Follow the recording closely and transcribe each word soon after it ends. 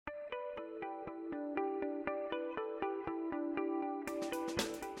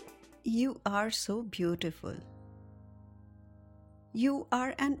You are so beautiful. You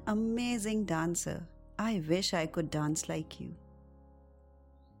are an amazing dancer. I wish I could dance like you.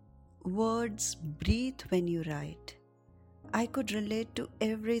 Words breathe when you write. I could relate to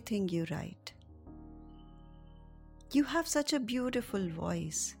everything you write. You have such a beautiful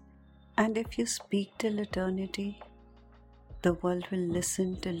voice. And if you speak till eternity, the world will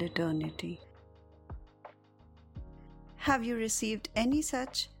listen till eternity. Have you received any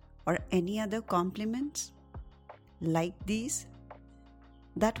such or any other compliments like these?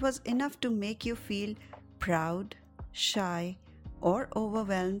 That was enough to make you feel proud, shy, or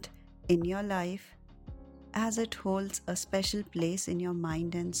overwhelmed in your life, as it holds a special place in your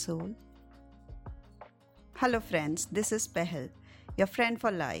mind and soul? Hello friends, this is Pehel, your friend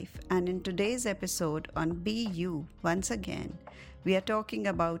for life, and in today's episode on Be You, once again, we are talking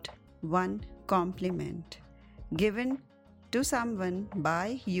about one compliment given to someone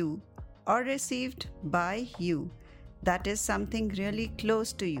by you or received by you that is something really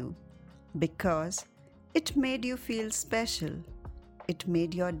close to you because it made you feel special, it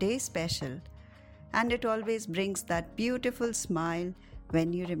made your day special, and it always brings that beautiful smile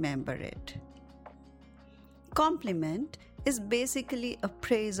when you remember it. Compliment is basically a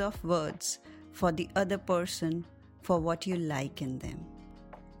praise of words for the other person for what you like in them.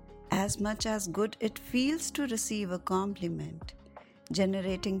 As much as good it feels to receive a compliment,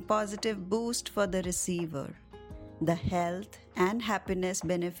 generating positive boost for the receiver, the health and happiness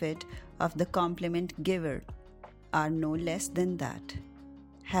benefit of the compliment giver are no less than that.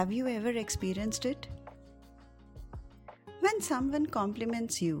 Have you ever experienced it? When someone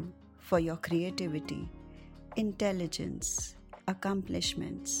compliments you for your creativity, intelligence,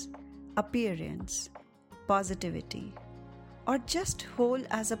 accomplishments, appearance, positivity, or just whole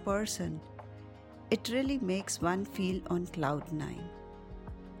as a person, it really makes one feel on cloud nine,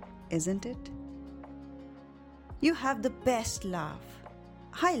 isn't it? You have the best laugh.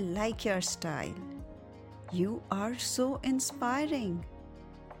 I like your style. You are so inspiring.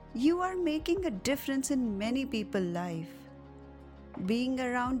 You are making a difference in many people's life. Being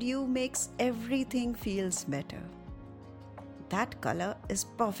around you makes everything feels better. That color is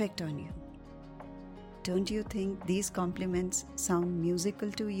perfect on you. Don't you think these compliments sound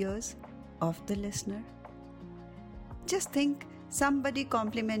musical to ears of the listener? Just think somebody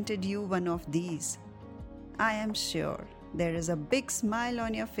complimented you one of these. I am sure there is a big smile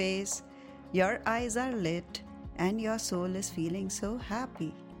on your face, your eyes are lit, and your soul is feeling so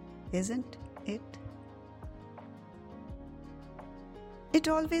happy, isn't it? It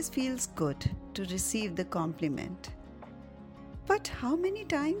always feels good to receive the compliment. But how many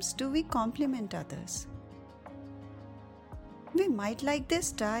times do we compliment others? We might like their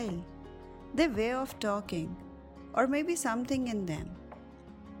style, their way of talking, or maybe something in them.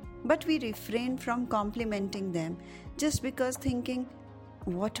 But we refrain from complimenting them just because thinking,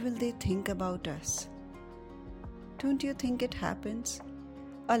 what will they think about us? Don't you think it happens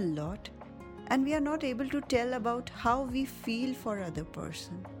a lot? And we are not able to tell about how we feel for other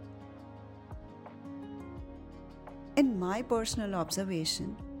person. In my personal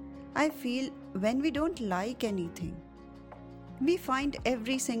observation, I feel when we don't like anything, we find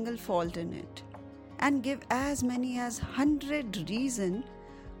every single fault in it and give as many as 100 reasons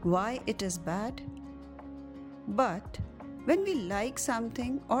why it is bad. But when we like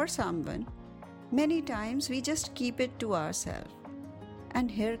something or someone, many times we just keep it to ourselves.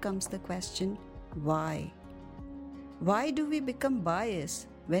 And here comes the question, why? Why do we become biased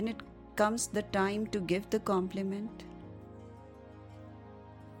when it comes the time to give the compliment?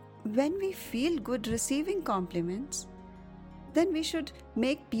 When we feel good receiving compliments, then we should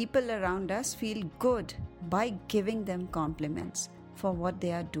make people around us feel good by giving them compliments for what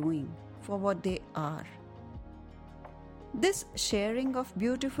they are doing, for what they are. This sharing of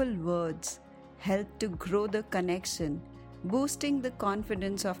beautiful words helps to grow the connection, boosting the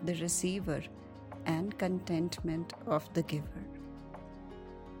confidence of the receiver and contentment of the giver.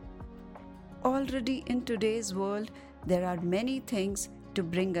 Already in today's world, there are many things to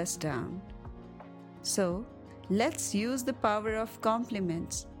bring us down. So, let's use the power of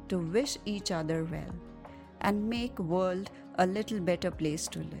compliments to wish each other well and make world a little better place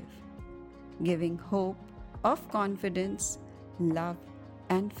to live, giving hope of confidence, love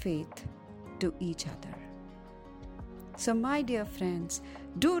and faith to each other. So my dear friends,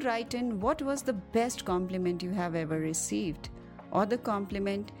 do write in what was the best compliment you have ever received or the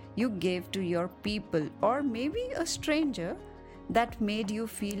compliment you gave to your people or maybe a stranger that made you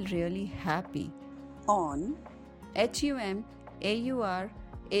feel really happy on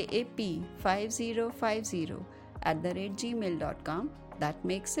humauraap5050 @gmail.com That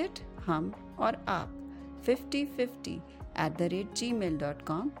makes it hum or aap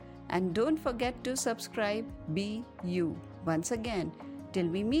 5050@gmail.com. And don't forget to subscribe. Be you. Once again, till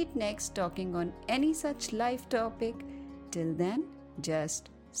we meet next talking on any such life topic. Till then, just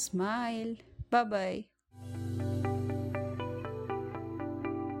smile. Bye bye.